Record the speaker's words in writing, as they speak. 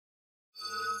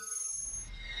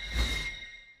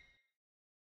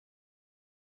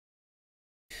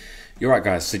You're right,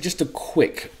 guys. So just a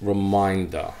quick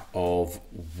reminder of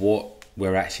what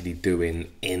we're actually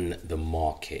doing in the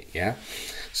market. Yeah.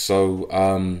 So,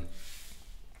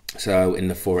 so in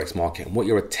the Forex market, and what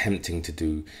you're attempting to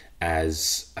do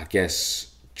as, I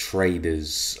guess,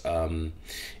 traders,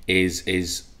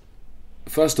 is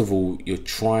first of all, you're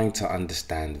trying to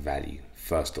understand value.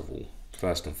 First of all,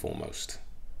 first and foremost.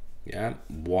 Yeah,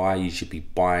 why you should be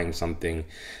buying something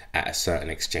at a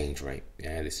certain exchange rate.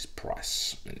 Yeah, this is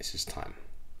price and this is time.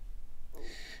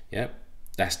 Yeah,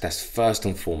 that's first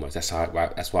and foremost.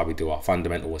 That's why we do our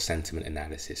fundamental or sentiment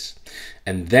analysis.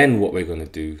 And then what we're going to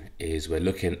do is we're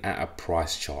looking at a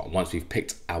price chart once we've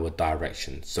picked our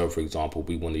direction. So for example,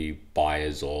 we want to be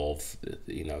buyers of,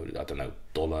 I don't know,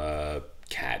 dollar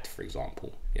CAD, for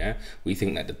example. Yeah, we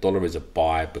think that the dollar is a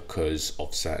buy because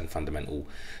of certain fundamental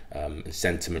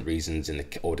sentiment reasons,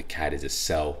 or the CAD is a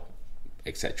sell,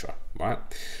 etc. Right?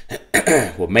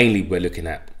 Well, mainly we're looking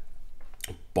at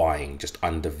buying, just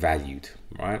undervalued,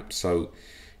 right? So,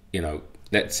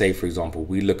 let's say for example,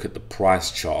 we look at the price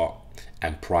chart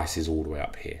and price is all the way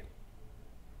up here.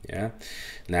 Yeah.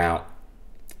 Now,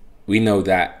 we know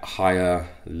that higher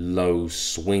low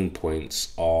swing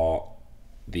points are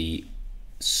the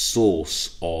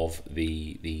source of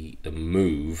the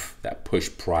move that push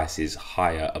prices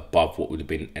higher above what would have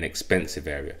been an expensive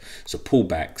area. So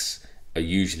pullbacks are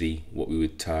usually what we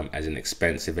would term as an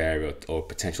expensive area or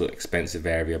potential expensive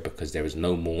area, because there's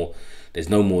no more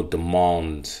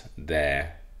demand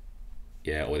there.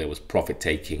 Yeah, or there was profit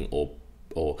taking,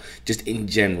 or just in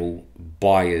general,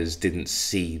 buyers didn't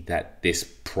see that this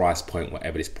price point,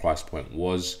 whatever this price point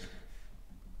was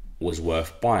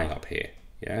worth buying up here.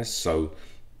 Yeah, so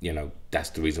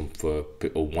that's the reason for,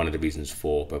 or one of the reasons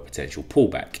for a potential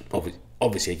pullback.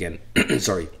 Obviously, again,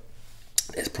 sorry,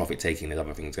 there's profit taking, there's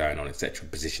other things going on, etc.,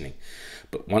 positioning.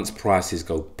 But once prices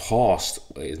go past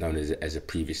what is known as a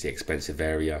previously expensive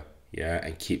area, yeah,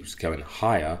 and keeps going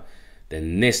higher,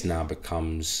 then this now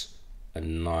becomes a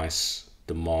nice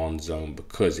demand zone,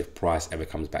 because if price ever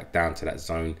comes back down to that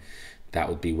zone, that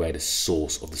would be where the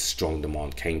source of the strong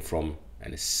demand came from,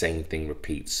 and the same thing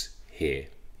repeats here.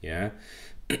 Yeah.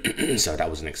 So that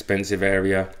was an expensive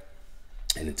area,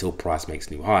 and until price makes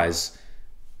new highs,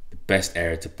 the best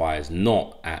area to buy is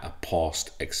not at a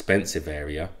past expensive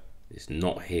area. It's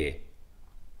not here.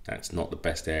 That's not the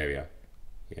best area.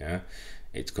 Yeah,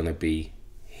 it's going to be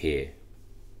here,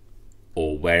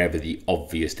 or wherever the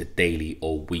obvious, the daily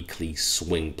or weekly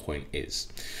swing point is.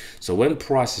 So when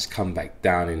prices come back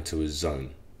down into a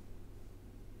zone,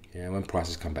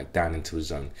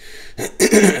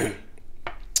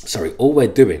 sorry, all we're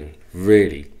doing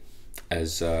really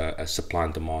as supply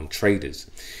and demand traders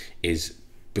is,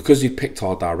 because we picked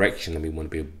our direction and we want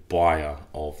to be a buyer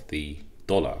of the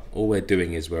dollar, all we're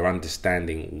doing is we're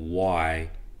understanding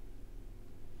why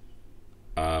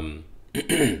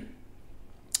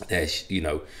there's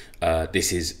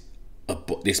this is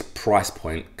this price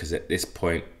point, because at this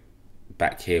point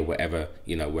back here, wherever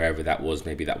that was,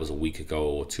 maybe that was a week ago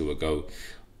or two ago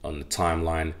on the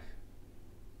timeline,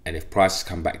 and if prices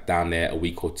come back down there a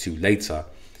week or two later,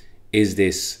 is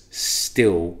this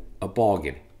still a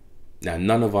bargain? Now,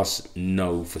 none of us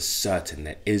know for certain.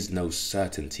 There is no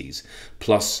certainties.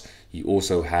 Plus, you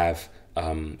also have,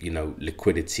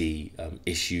 liquidity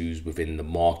issues within the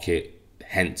market,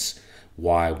 hence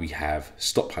why we have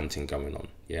stop hunting going on.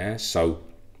 Yeah. So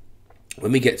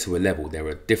when we get to a level, there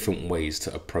are different ways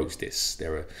to approach this.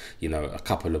 There are, a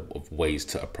couple of ways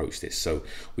to approach this. So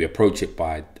we approach it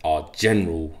by our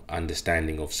general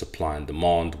understanding of supply and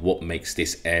demand. What makes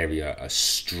this area a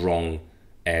strong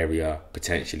area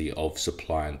potentially of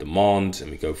supply and demand? And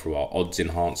we go through our odds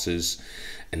enhancers.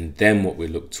 And then what we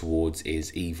look towards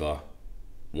is either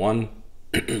one,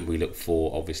 we look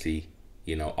for obviously,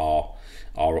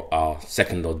 our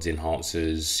second odds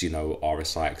enhancers,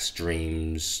 RSI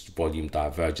extremes, volume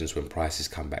divergence when prices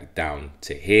come back down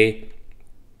to here.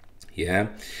 Yeah,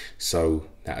 so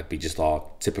that would be just our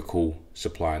typical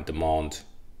supply and demand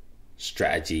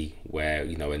strategy, where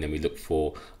and then we look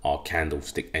for our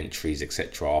candlestick entries,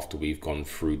 etc., after we've gone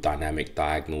through dynamic,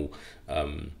 diagonal,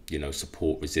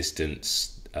 support,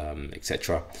 resistance,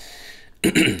 etc.,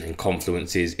 and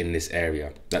confluences in this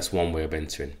area. That's one way of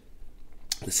entering.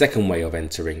 The second way of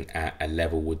entering at a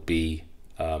level would be,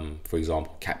 for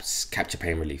example, capture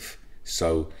pain relief.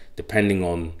 So depending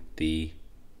on the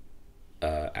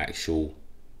actual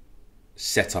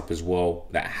setup as well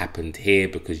that happened here,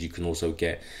 because you can also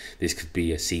get, this could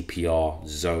be a CPR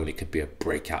zone, it could be a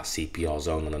breakout CPR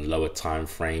zone on a lower time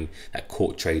frame that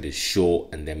caught traders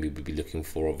short, and then we would be looking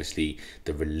for obviously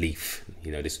the relief.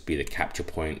 This would be the capture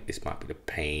point, this might be the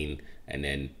pain, and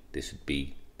then this would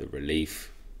be the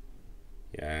relief,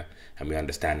 yeah, and we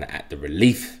understand that at the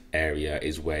relief area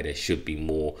is where there should be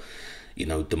more, you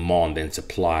know, demand and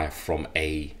supply from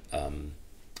a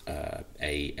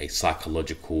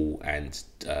psychological and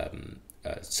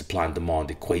supply and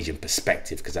demand equation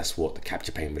perspective, because that's what the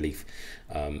capture pain relief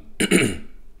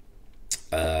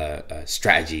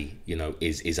strategy, you know,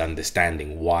 is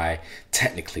understanding why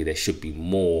technically there should be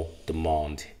more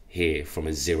demand here from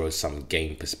a zero-sum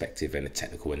game perspective and a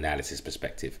technical analysis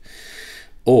perspective.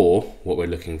 Or what we're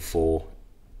looking for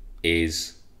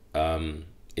is a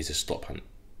stop hunt.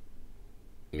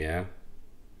 Yeah,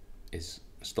 is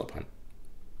a stop hunt.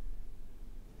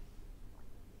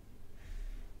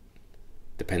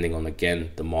 Depending on,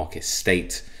 again, the market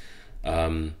state,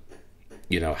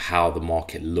 you know, how the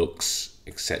market looks,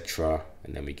 etc.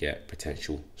 And then we get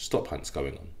potential stop hunts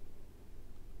going on.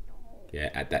 Yeah,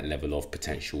 at that level of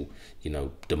potential, you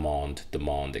know, demand,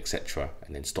 etc.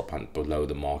 And then stop hunt below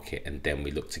the market, and then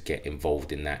we look to get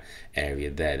involved in that area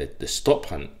there. The stop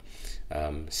hunt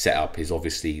setup is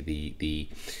obviously the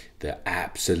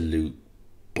absolute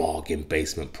bargain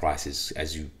basement prices,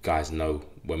 as you guys know.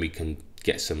 When we can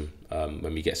get some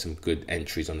when we get some good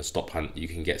entries on the stop hunt, you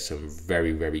can get some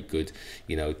very, very good,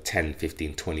 you know, 10,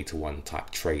 15, 20 to 1 type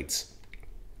trades,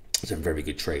 some very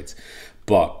good trades.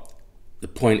 But the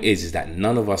point is that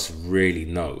none of us really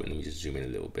know, and let me just zoom in a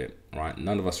little bit, right?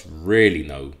 None of us really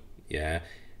know, yeah,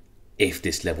 if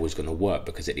this level is going to work,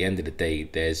 because at the end of the day,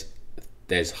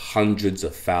 there's hundreds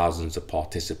of thousands of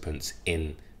participants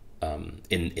in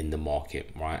the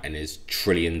market, right? And there's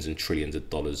trillions and trillions of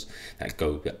dollars that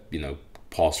go, you know,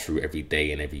 pass through every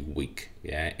day and every week,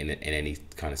 yeah, in any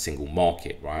kind of single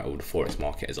market, right, or the Forex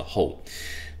market as a whole.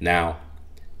 Now,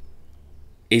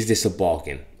 is this a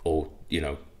bargain, or, you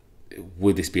know,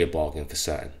 would this be a bargain for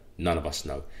certain? None of us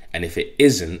know. And if it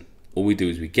isn't, all we do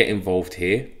is we get involved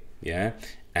here, yeah,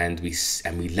 and we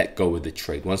let go of the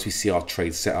trade. Once we see our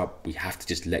trade set up, we have to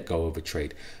just let go of a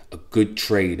trade. A good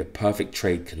trade, a perfect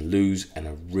trade can lose, and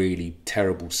a really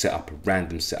terrible setup, a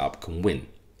random setup, can win.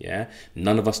 Yeah,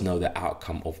 none of us know the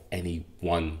outcome of any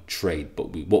one trade, but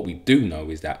what we do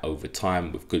know is that over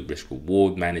time, with good risk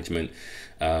reward management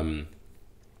and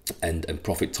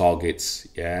profit targets,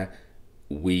 yeah,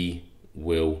 we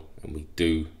will, and we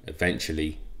do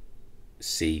eventually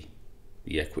see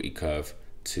the equity curve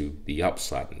to the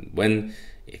upside. And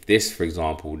if this, for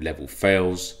example, level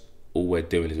fails, all we're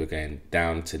doing is we're going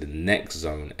down to the next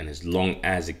zone. And as long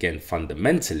as, again,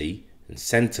 fundamentally and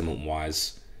sentiment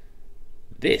wise,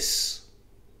 this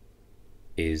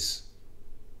is,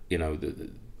 you know,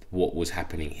 what was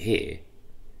happening here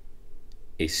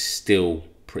is still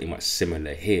pretty much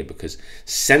similar here, because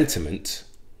sentiment,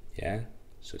 yeah,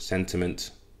 so sentiment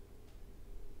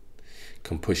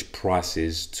can push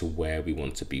prices to where we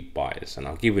want to be buyers. And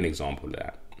I'll give you an example of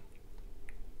that.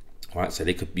 All right, so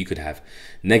you could have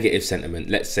negative sentiment.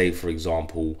 Let's say, for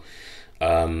example,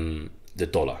 the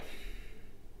dollar.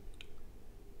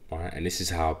 All right, and this is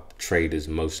how traders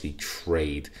mostly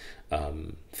trade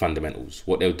fundamentals.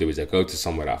 What they'll do is they'll go to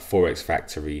somewhere like Forex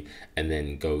Factory, and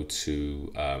then go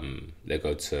to they'll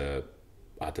go to,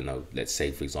 I don't know, let's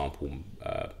say, for example,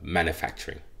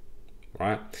 manufacturing,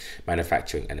 right?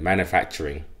 Manufacturing, and the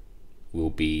manufacturing will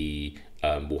be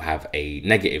will have a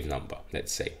negative number,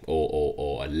 let's say,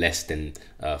 or a less than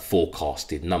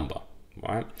forecasted number,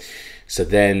 right? So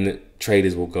then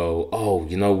traders will go, oh,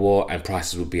 you know what, and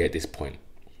prices will be at this point.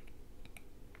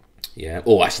 Yeah,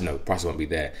 or actually no, prices won't be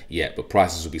there yet, but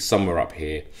prices will be somewhere up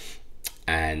here,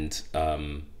 and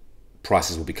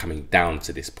prices will be coming down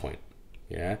to this point.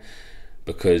 Yeah,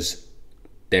 because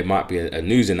there might be a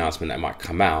news announcement that might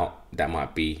come out that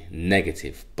might be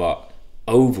negative, but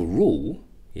overall,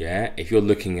 yeah, if you're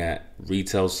looking at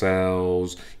retail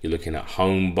sales, you're looking at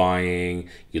home buying,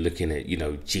 you're looking at, you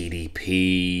know,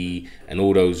 GDP and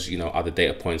all those, you know, other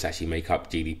data points actually make up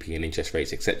GDP and interest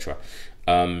rates, etc.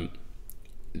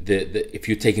 If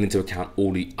you're taking into account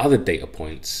all the other data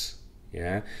points,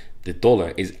 yeah, the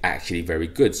dollar is actually very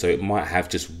good. So it might have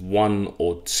just one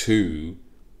or two,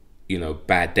 you know,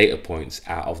 bad data points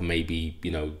out of maybe,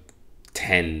 you know,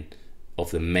 10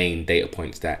 of the main data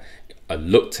points that are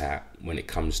looked at when it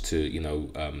comes to, you know,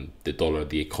 the dollar,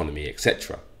 the economy,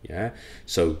 etc. Yeah,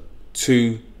 so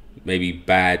 2 maybe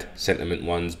bad sentiment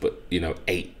ones, but, you know,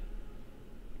 8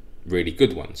 really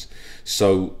good ones.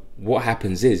 So what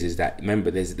happens is that,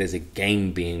 remember, there's a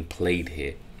game being played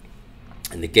here,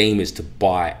 and the game is to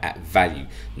buy at value.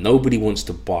 Nobody wants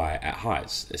to buy at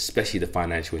highs, especially the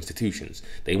financial institutions.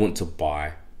 They want to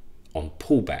buy on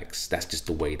pullbacks. That's just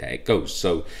the way that it goes.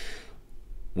 So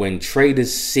when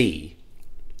traders see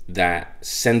that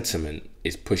sentiment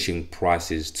is pushing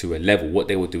prices to a level, what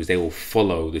they will do is they will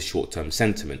follow the short-term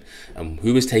sentiment. And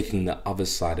who is taking the other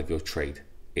side of your trade?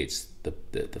 It's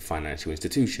the financial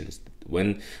institutions.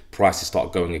 When prices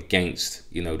start going against,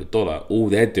 you know, the dollar, all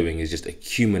they're doing is just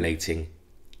accumulating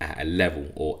at a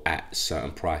level or at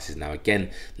certain prices. Now,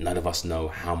 again, none of us know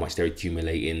how much they're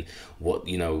accumulating, what,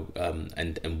 you know,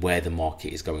 and where the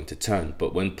market is going to turn.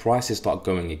 But when prices start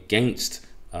going against,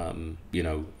 you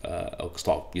know, or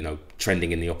start, you know,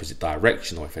 trending in the opposite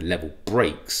direction, or if a level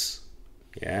breaks,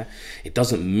 yeah, it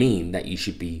doesn't mean that you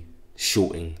should be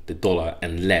shorting the dollar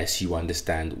unless you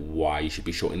understand why you should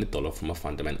be shorting the dollar from a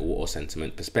fundamental or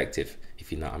sentiment perspective,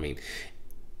 if you know what I mean.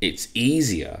 It's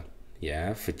easier,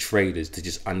 yeah, for traders to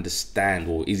just understand,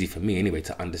 or easy for me anyway,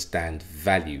 to understand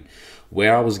value.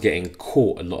 Where I was getting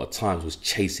caught a lot of times was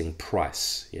chasing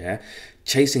price. Yeah,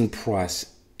 chasing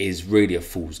price is really a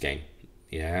fool's game.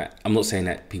 Yeah, I'm not saying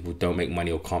that people don't make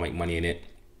money or can't make money in it.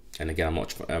 And again,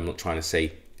 I'm not trying to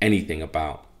say anything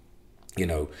about, you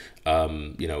know,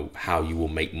 how you will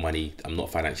make money. I'm not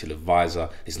a financial advisor.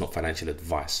 It's not financial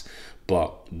advice.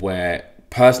 But where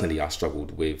personally I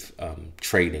struggled with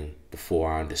trading before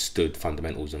I understood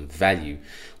fundamentals and value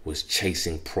was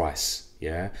chasing price.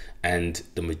 Yeah, and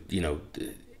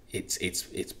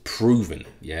it's proven,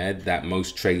 yeah, that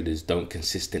most traders don't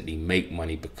consistently make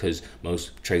money because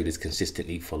most traders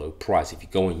consistently follow price. If you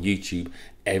go on YouTube,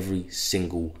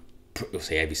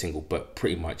 but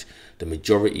pretty much the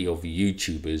majority of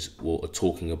YouTubers are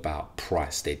talking about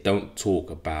price. They don't talk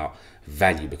about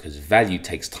value, because value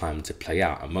takes time to play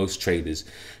out, and most traders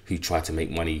who try to make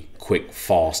money quick,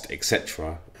 fast,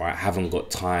 etc., right, haven't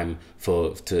got time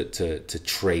to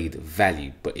trade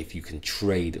value. But if you can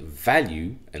trade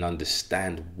value and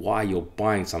understand why you're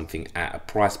buying something at a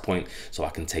price point, so I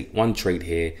can take one trade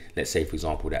here, let's say for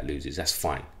example that loses, that's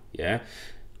fine. Yeah,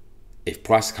 if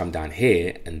prices come down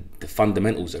here and the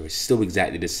fundamentals are still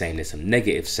exactly the same, there's some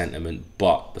negative sentiment,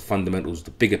 but the fundamentals,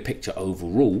 the bigger picture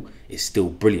overall is still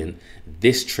brilliant,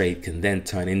 this trade can then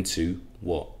turn into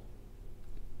what?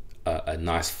 A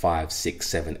nice 5, 6,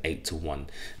 7, 8 to 1.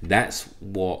 That's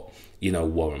what, you know,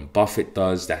 Warren Buffett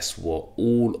does. That's what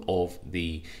all of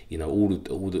the, you know, all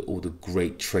the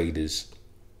great traders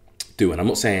do. And I'm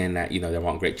not saying that, you know, there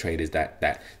aren't great traders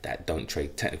that don't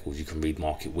trade technicals. You can read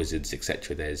Market Wizards,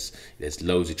 etc. There's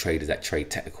loads of traders that trade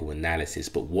technical analysis,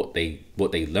 but what they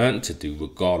learn to do,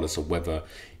 regardless of whether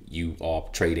you are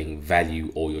trading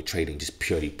value or you're trading just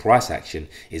purely price action,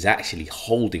 is actually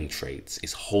holding trades.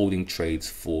 It's holding trades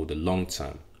for the long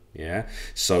term. Yeah,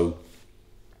 so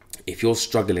if you're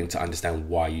struggling to understand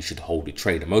why you should hold a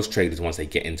trade, and most traders, once they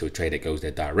get into a trade that goes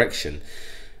their direction,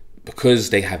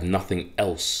 because they have nothing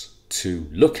else to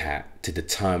look at to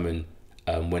determine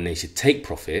when they should take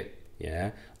profit,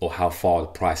 yeah, or how far the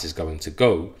price is going to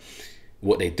go,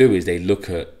 what they do is they look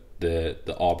at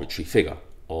the arbitrary figure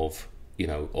of, you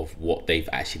know, of what they've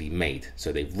actually made.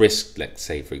 So they've risked, let's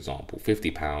say for example,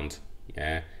 £50,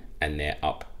 yeah, and they're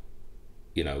up,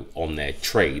 you know, on their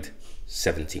trade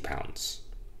 £70.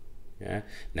 Yeah,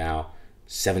 now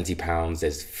 £70,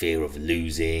 there's fear of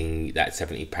losing that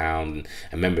 £70, and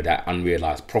remember that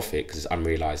unrealized profit, because it's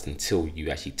unrealized until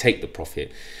you actually take the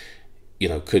profit, you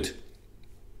know, could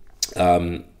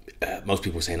most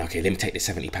people saying, okay, let me take this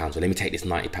 £70, or let me take this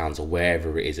 £90, or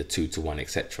wherever it is, a 2 to 1,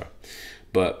 etc.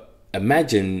 But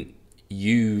imagine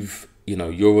you're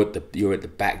at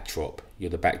the backdrop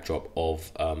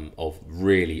of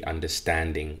really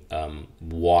understanding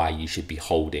why you should be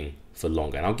holding for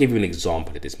longer. And I'll give you an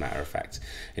example of this, matter of fact,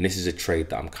 and this is a trade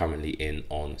that I'm currently in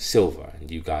on silver, and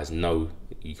you guys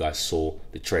saw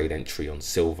the trade entry on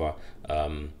silver a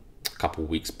couple of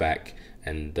weeks back,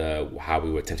 and how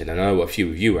we were attempting. I know a few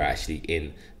of you are actually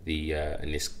in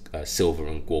this silver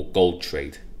and gold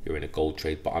trade. You're in a gold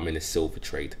trade, but I'm in a silver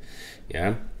trade.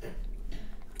 Yeah,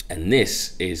 and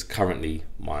this is currently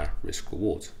my risk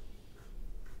reward.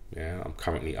 Yeah, I'm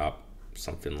currently up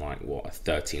something like what, a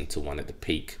 13 to 1 at the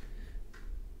peak.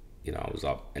 You know, I was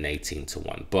up an 18 to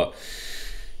 1, but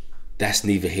that's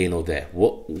neither here nor there.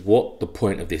 What the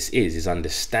point of this is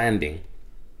understanding.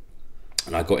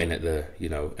 And I got in at the, you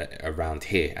know, around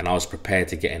here, and I was prepared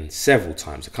to get in several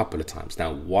times, a couple of times.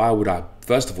 Now, why would I?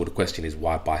 First of all, the question is,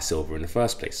 why buy silver in the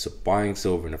first place? So buying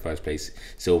silver in the first place,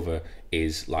 silver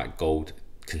is like gold,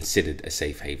 considered a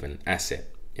safe haven asset.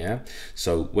 Yeah.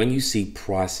 So when you see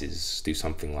prices do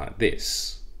something like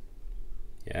this,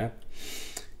 yeah,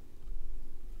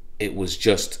 it was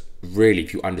just really,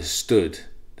 if you understood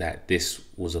that this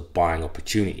was a buying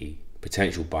opportunity,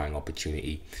 potential buying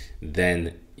opportunity,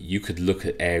 then you could look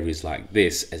at areas like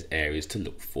this as areas to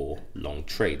look for long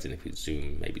trades. And if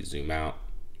you maybe zoom out,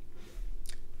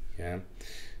 yeah,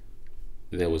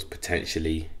 there was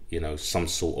potentially, you know, some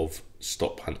sort of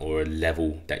stop hunt or a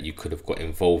level that you could have got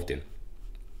involved in.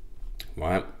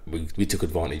 Right, we took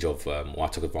advantage of, or I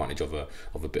took advantage of a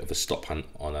bit of a stop hunt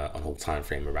on a whole time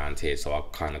frame around here. So I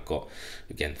kind of got,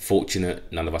 again, fortunate.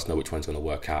 None of us know which one's going to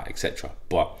work out, etc.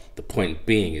 But the point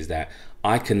being is that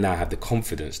I can now have the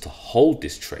confidence to hold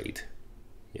this trade,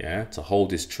 yeah, to hold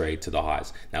this trade to the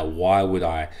highs. Now, why would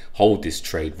I hold this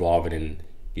trade rather than,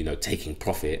 you know, taking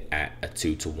profit at a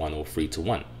 2-to-1 or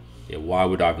 3-to-1? Yeah, why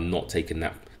would I have not taken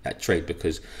that trade?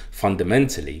 Because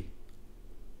fundamentally,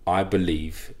 I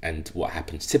believe, and what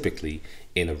happens typically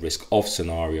in a risk off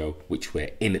scenario, which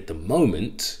we're in at the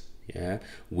moment, yeah,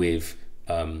 with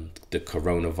the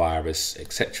coronavirus,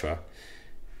 etc.,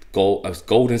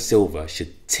 gold and silver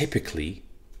should typically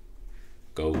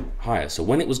go higher. So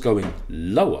when it was going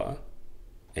lower,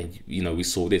 and you know, we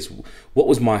saw this, what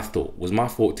was my thought? Was my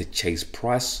thought to chase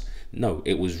price? No,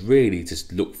 it was really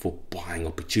to look for buying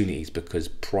opportunities, because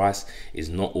price is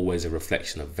not always a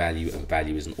reflection of value, and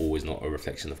value isn't always not a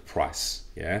reflection of price.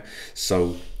 Yeah.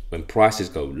 So when prices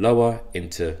go lower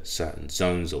into certain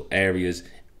zones or areas,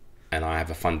 and I have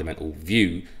a fundamental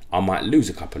view, I might lose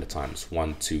a couple of times,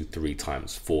 1, 2, 3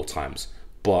 times, 4 times.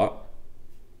 But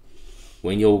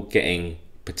when you're getting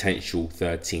potential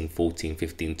 13, 14,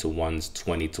 15 to 1s,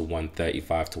 20 to 1,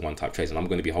 35 to 1 type trades, and I'm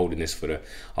going to be holding this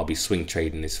I'll be swing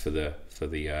trading this for the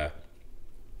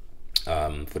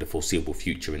foreseeable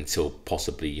future, until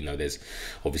possibly, you know, there's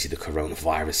obviously the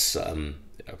coronavirus,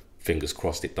 fingers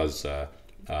crossed it does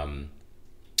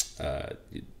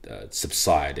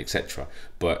subside, etc.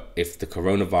 But if the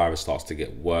coronavirus starts to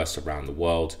get worse around the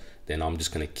world, then I'm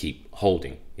just going to keep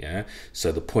holding. Yeah.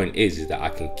 So the point is that I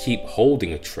can keep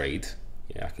holding a trade.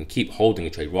 Yeah, I can keep holding a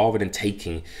trade rather than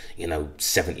taking, you know,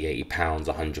 70, 80 pounds,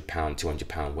 100 pound, 200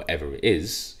 pound, whatever it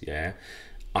is. Yeah,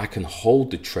 I can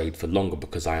hold the trade for longer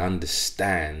because I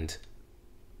understand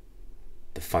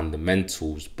the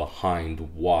fundamentals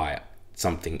behind why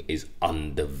something is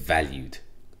undervalued.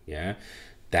 Yeah,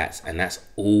 that's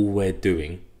all we're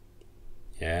doing.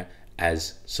 Yeah,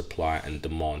 as supply and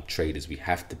demand traders, we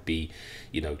have to be,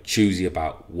 you know, choosy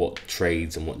about what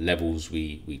trades and what levels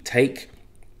we take.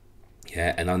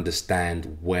 Yeah, and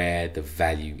understand where the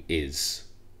value is,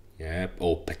 yeah,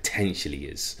 or potentially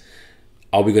is.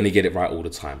 Are we going to get it right all the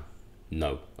time?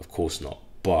 No, of course not.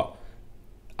 But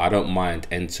I don't mind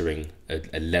entering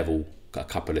a level a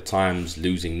couple of times,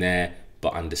 losing there,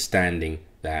 but understanding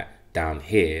that down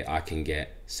here I can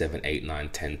get 7, 8, 9,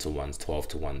 10 to 1s, 12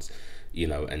 to 1s, you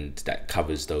know, and that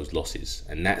covers those losses.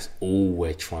 And that's all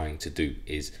we're trying to do,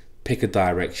 is pick a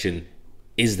direction.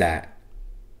 Is that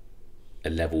a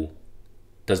level?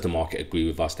 Does the market agree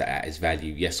with us that at its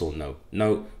value? Yes or no?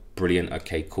 No. Brilliant.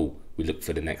 Okay, cool. We look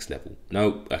for the next level.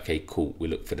 No. Okay, cool. We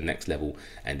look for the next level.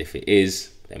 And if it is,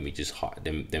 then we just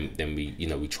then we, you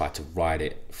know, we try to ride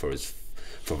it for as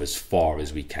far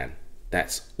as we can.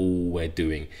 That's all we're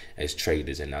doing as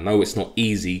traders. And I know it's not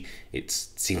easy. It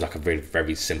seems like a very,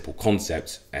 very simple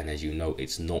concept. And as you know,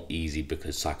 it's not easy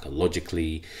because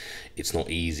psychologically, it's not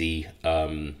easy.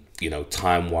 You know,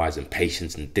 time-wise and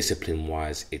patience and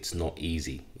discipline-wise, it's not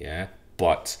easy, yeah?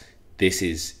 But this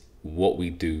is what we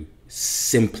do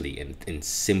simply, in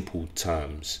simple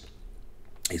terms,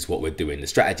 is what we're doing. The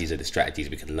strategies are the strategies,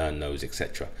 we can learn those,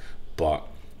 etc. But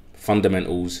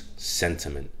fundamentals,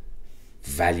 sentiment,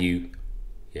 value,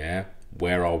 yeah?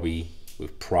 Where are we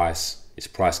with price? Is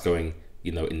price going,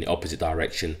 you know, in the opposite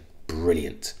direction?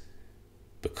 Brilliant.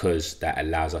 Because that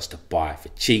allows us to buy for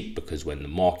cheap, because when the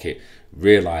market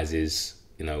realizes,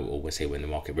 you know, or we'll say when the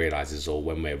market realizes, or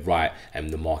when we're right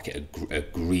and the market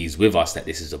agrees with us that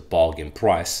this is a bargain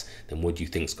price, then what do you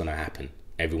think is going to happen?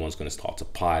 Everyone's going to start to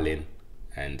pile in,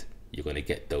 and you're going to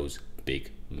get those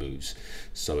big moves.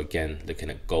 So again, looking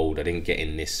at gold, I didn't get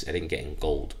in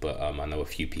gold, but I know a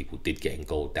few people did get in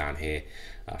gold down here.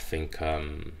 I think I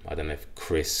don't know if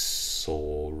Chris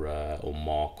or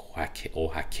Mark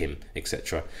or Hakim,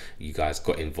 etc., you guys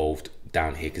got involved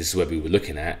down here, because this is where we were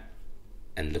looking at,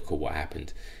 and look at what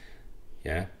happened.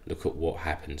 Yeah, look at what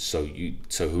happened. So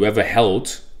whoever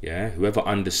held, yeah, whoever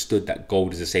understood that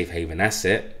gold is a safe haven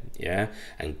asset, yeah,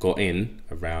 and got in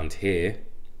around here,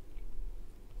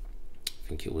 I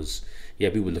think it was, yeah,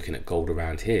 we were looking at gold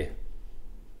around here.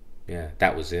 Yeah,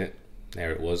 that was it.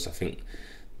 There it was. I think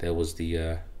there was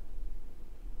the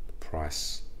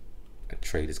price that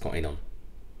traders got in on.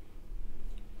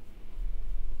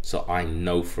 So I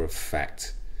know for a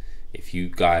fact, if you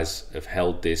guys have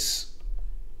held this,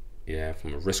 yeah,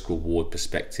 from a risk reward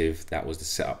perspective, that was the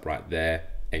setup right there.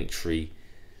 Entry,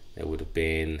 there would have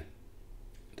been,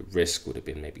 the risk would have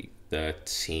been maybe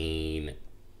 13,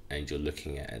 and you're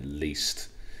looking at least,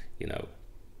 you know,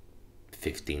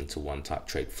 15 to 1 type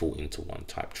trade, 14 to 1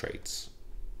 type trades,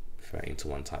 13 to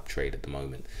 1 type trade at the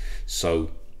moment.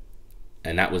 So,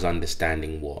 and that was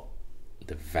understanding what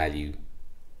the value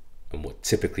and what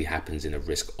typically happens in a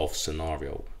risk off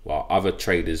scenario, while other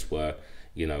traders were,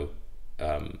 you know,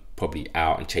 probably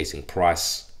out and chasing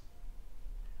price.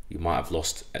 You might have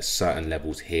lost at certain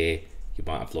levels here, you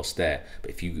might have lost there.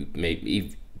 But if you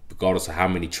maybe, regardless of how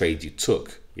many trades you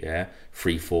took, yeah,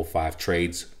 3, 4, 5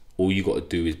 trades, all you got to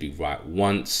do is be right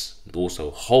once, and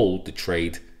also hold the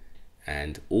trade,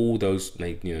 and all those,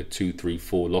 you know, 2, 3,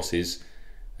 4 losses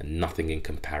and nothing in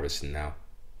comparison now.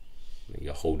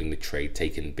 You're holding the trade,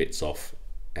 taking bits off,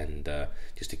 and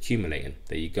just accumulating.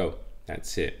 There you go.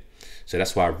 That's it. So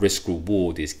that's why risk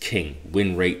reward is king.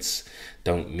 Win rates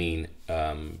don't mean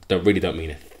don't mean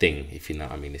a thing, if you know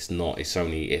what I mean. It's not. It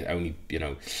only you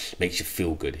know, makes you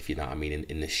feel good, if you know what I mean,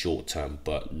 in the short term.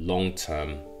 But long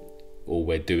term, all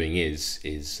we're doing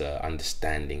is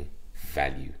understanding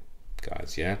value,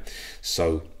 guys. Yeah.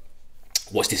 So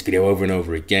watch this video over and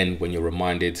over again when you're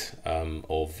reminded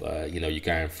of you know, you're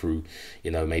going through,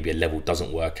 you know, maybe a level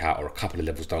doesn't work out or a couple of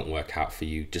levels don't work out for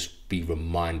you. Just be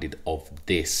reminded of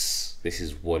this. This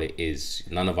is what it is.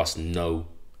 None of us know.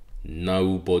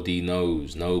 Nobody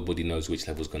knows which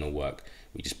level is going to work.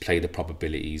 We just play the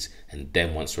probabilities, and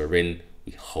then once we're in,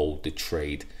 we hold the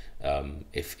trade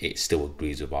if it still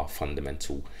agrees with our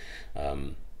fundamental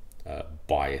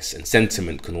bias. And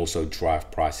sentiment can also drive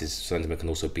prices. Sentiment can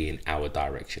also be in our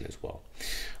direction as well.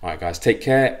 All right, guys, take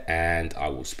care, and I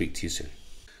will speak to you soon.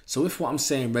 So if what I'm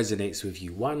saying resonates with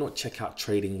you, why not check out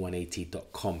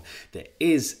trading180.com? There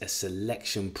is a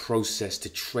selection process to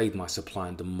trade my supply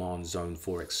and demand zone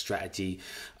Forex strategy.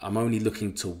 I'm only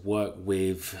looking to work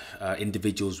with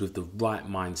individuals with the right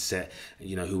mindset,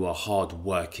 you know, who are hard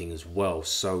working as well.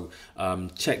 So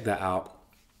check that out.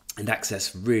 And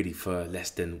access really for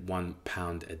less than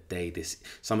 £1 a day.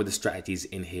 Some of the strategies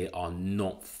in here are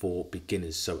not for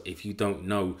beginners. So if you don't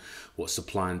know what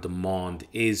supply and demand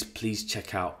is, please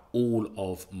check out all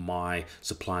of my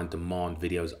supply and demand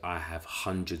videos. I have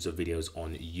hundreds of videos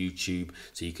on YouTube,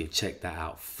 so you can check that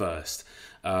out first.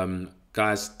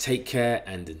 Guys, take care,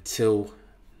 and until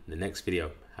the next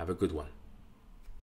video, have a good one.